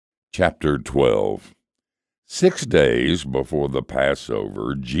Chapter 12. 6 days before the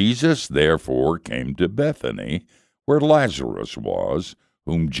Passover, Jesus therefore came to Bethany, where Lazarus was,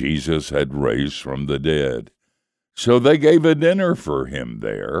 whom Jesus had raised from the dead. So they gave a dinner for him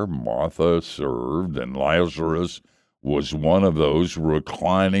there. Martha served, and Lazarus was one of those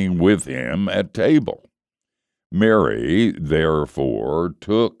reclining with him at table. Mary, therefore,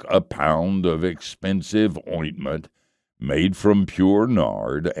 took a pound of expensive ointment made from pure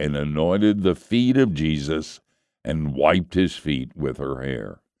nard, and anointed the feet of Jesus, and wiped his feet with her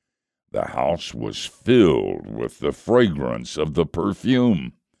hair. The house was filled with the fragrance of the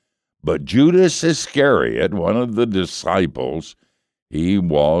perfume. But Judas Iscariot, one of the disciples, he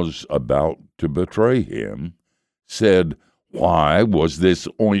was about to betray him, said, "Why was this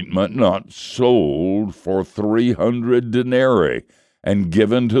ointment not sold for 300 denarii and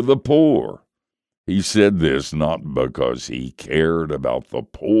given to the poor?" He said this not because he cared about the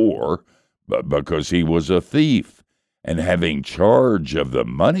poor, but because he was a thief, and having charge of the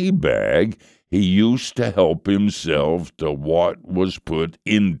money bag, he used to help himself to what was put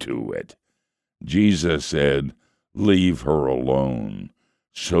into it. Jesus said, "Leave her alone,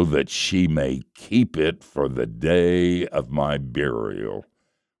 so that she may keep it for the day of my burial.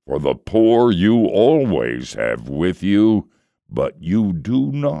 For the poor you always have with you, but you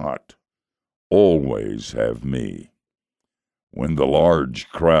do not always have me." When the large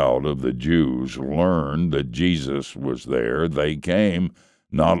crowd of the Jews learned that Jesus was there, they came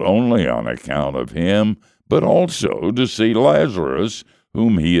not only on account of him, but also to see Lazarus,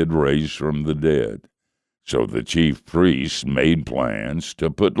 whom he had raised from the dead. So the chief priests made plans to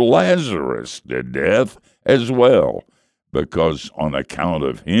put Lazarus to death as well, because on account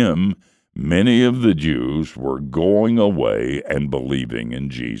of him, many of the Jews were going away and believing in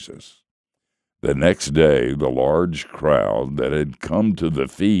Jesus. The next day, the large crowd that had come to the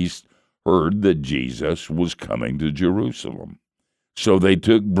feast heard that Jesus was coming to Jerusalem. So they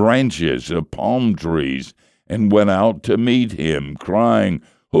took branches of palm trees and went out to meet him, crying,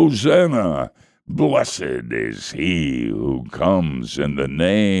 "Hosanna! Blessed is he who comes in the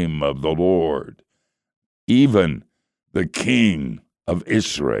name of the Lord, even the King of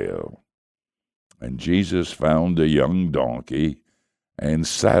Israel." And Jesus found a young donkey and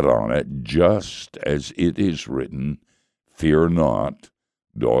sat on it, just as it is written, "Fear not,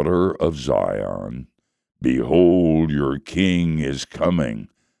 daughter of Zion. Behold, your king is coming,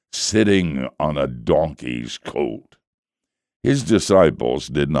 sitting on a donkey's colt." His disciples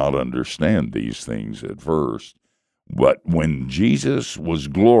did not understand these things at first, but when Jesus was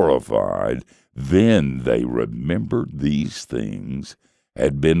glorified, then they remembered these things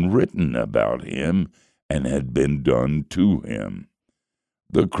had been written about him and had been done to him.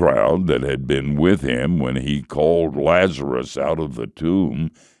 The crowd that had been with him when he called Lazarus out of the tomb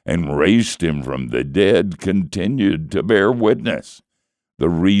and raised him from the dead continued to bear witness. The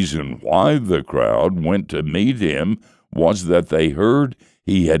reason why the crowd went to meet him was that they heard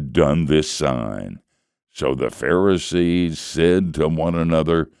he had done this sign. So the Pharisees said to one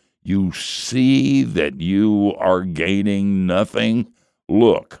another, "You see that you are gaining nothing?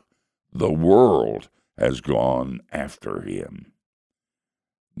 Look, the world has gone after him."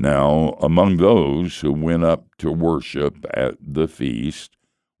 Now, among those who went up to worship at the feast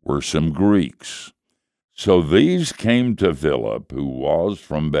were some Greeks. So these came to Philip, who was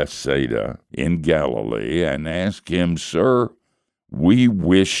from Bethsaida in Galilee, and asked him, "Sir, we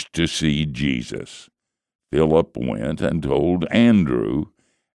wish to see Jesus." Philip went and told Andrew.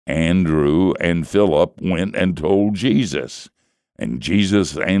 Andrew and Philip went and told Jesus. And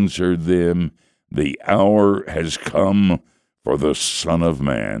Jesus answered them, "The hour has come for the Son of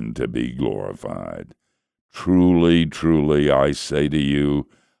Man to be glorified. Truly, truly, I say to you,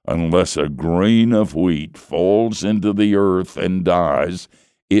 unless a grain of wheat falls into the earth and dies,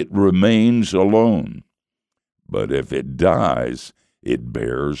 it remains alone. But if it dies, it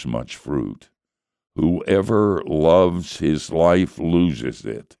bears much fruit. Whoever loves his life loses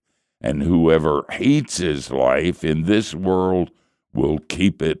it, and whoever hates his life in this world will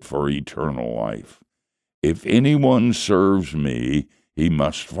keep it for eternal life. If anyone serves me, he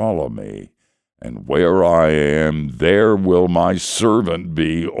must follow me, and where I am, there will my servant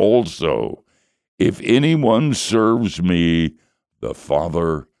be also. If anyone serves me, the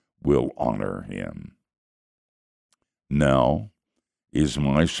Father will honor him. Now is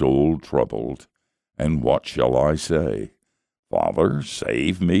my soul troubled, and what shall I say? Father,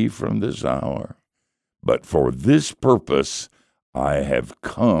 save me from this hour. But for this purpose I have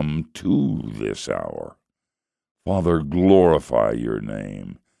come to this hour. Father, glorify your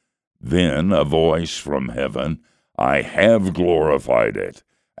name. Then a voice from heaven, "I have glorified it,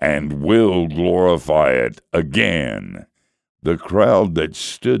 and will glorify it again." The crowd that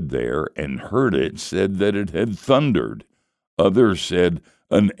stood there and heard it said that it had thundered. Others said,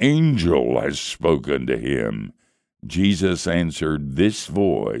 "An angel has spoken to him." Jesus answered, "This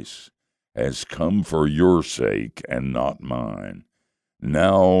voice has come for your sake and not mine.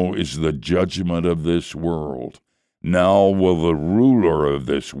 Now is the judgment of this world. Now will the ruler of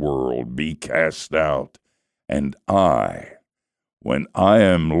this world be cast out. And I, when I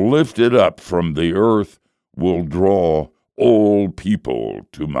am lifted up from the earth, will draw all people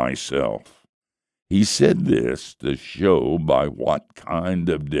to myself." He said this to show by what kind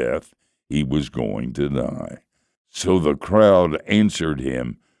of death he was going to die. So the crowd answered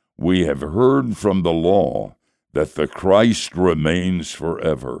him, "We have heard from the law that the Christ remains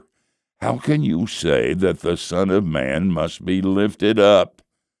forever. How can you say that the Son of Man must be lifted up?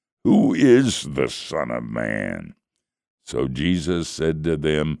 Who is the Son of Man?" So Jesus said to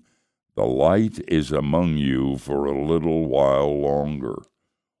them, "The light is among you for a little while longer.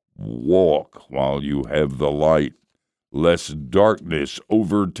 Walk while you have the light, lest darkness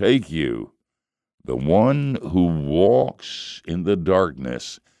overtake you. The one who walks in the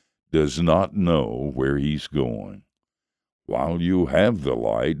darkness does not know where he's going. While you have the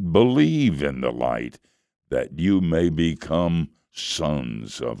light, believe in the light, that you may become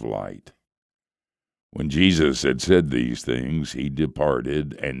sons of light." When Jesus had said these things, he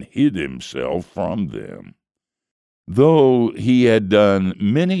departed and hid himself from them. Though he had done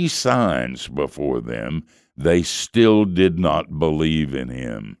many signs before them, they still did not believe in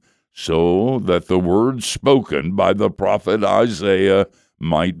him, so that the words spoken by the prophet Isaiah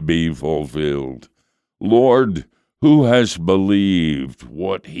might be fulfilled. "Lord, who has believed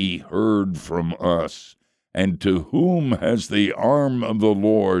what he heard from us, and to whom has the arm of the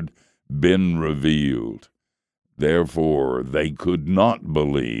Lord been revealed?" Therefore they could not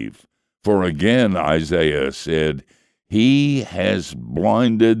believe. For again Isaiah said, "He has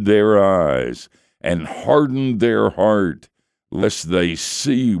blinded their eyes and hardened their heart, lest they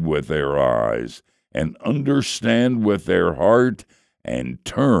see with their eyes and understand with their heart and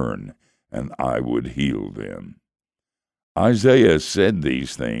turn, and I would heal them." Isaiah said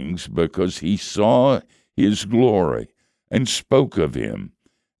these things because he saw his glory and spoke of him.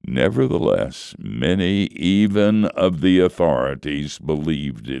 Nevertheless, many even of the authorities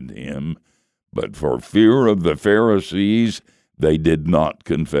believed in him, but for fear of the Pharisees they did not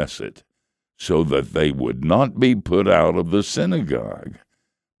confess it, so that they would not be put out of the synagogue.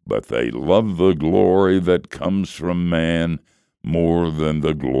 But they love the glory that comes from man more than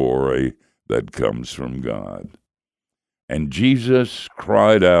the glory that comes from God. And Jesus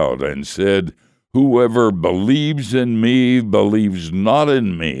cried out and said, "Whoever believes in me believes not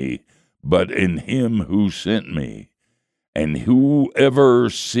in me, but in him who sent me. And whoever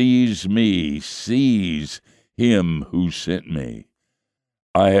sees me sees him who sent me.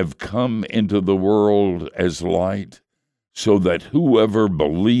 I have come into the world as light, so that whoever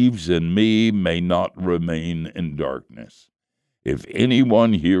believes in me may not remain in darkness. If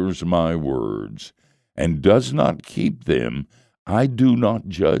anyone hears my words and does not keep them, I do not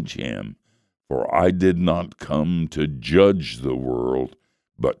judge him. For I did not come to judge the world,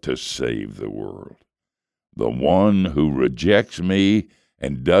 but to save the world. The one who rejects me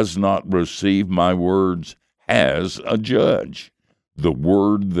and does not receive my words has a judge. The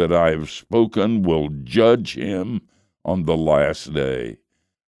word that I have spoken will judge him on the last day.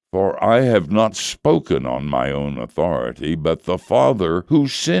 For I have not spoken on my own authority, but the Father who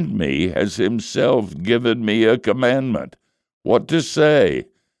sent me has himself given me a commandment, what to say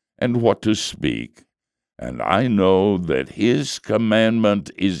and what to speak. And I know that his commandment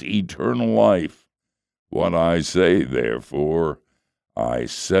is eternal life. What I say, therefore, I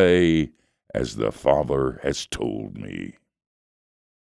say as the Father has told me."